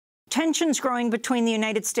Tensions growing between the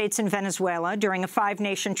United States and Venezuela during a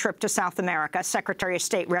five-nation trip to South America. Secretary of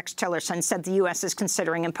State Rex Tillerson said the U.S. is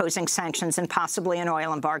considering imposing sanctions and possibly an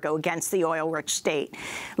oil embargo against the oil-rich state.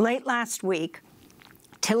 Late last week,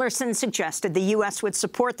 Tillerson suggested the U.S. would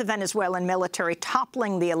support the Venezuelan military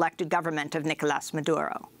toppling the elected government of Nicolás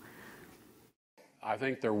Maduro. I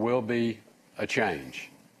think there will be a change.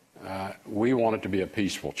 We want it to be a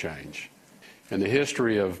peaceful change. In the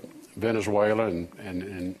history of Venezuela and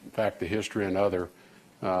in fact the history in other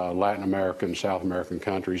Latin American, South American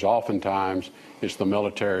countries, oftentimes it's the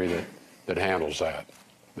military that handles that.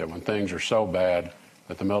 That when things are so bad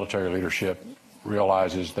that the military leadership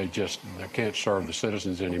realizes they can't serve the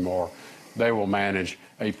citizens anymore, they will manage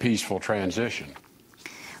a peaceful transition.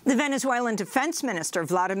 The Venezuelan Defense Minister,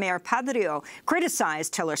 Vladimir Padrillo,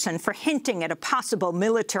 criticized Tillerson for hinting at a possible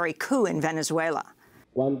military coup in Venezuela.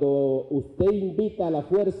 Cuando usted invita a la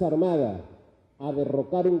Fuerza Armada a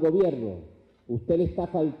derrocar un gobierno, usted le está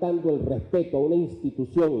faltando el respeto a una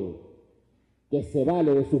institución que se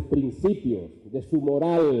vale de sus principios, de su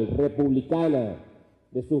moral republicana,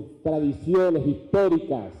 de sus tradiciones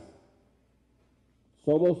históricas.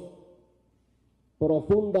 Somos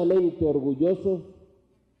profundamente orgullosos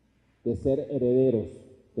de ser herederos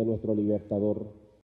de nuestro libertador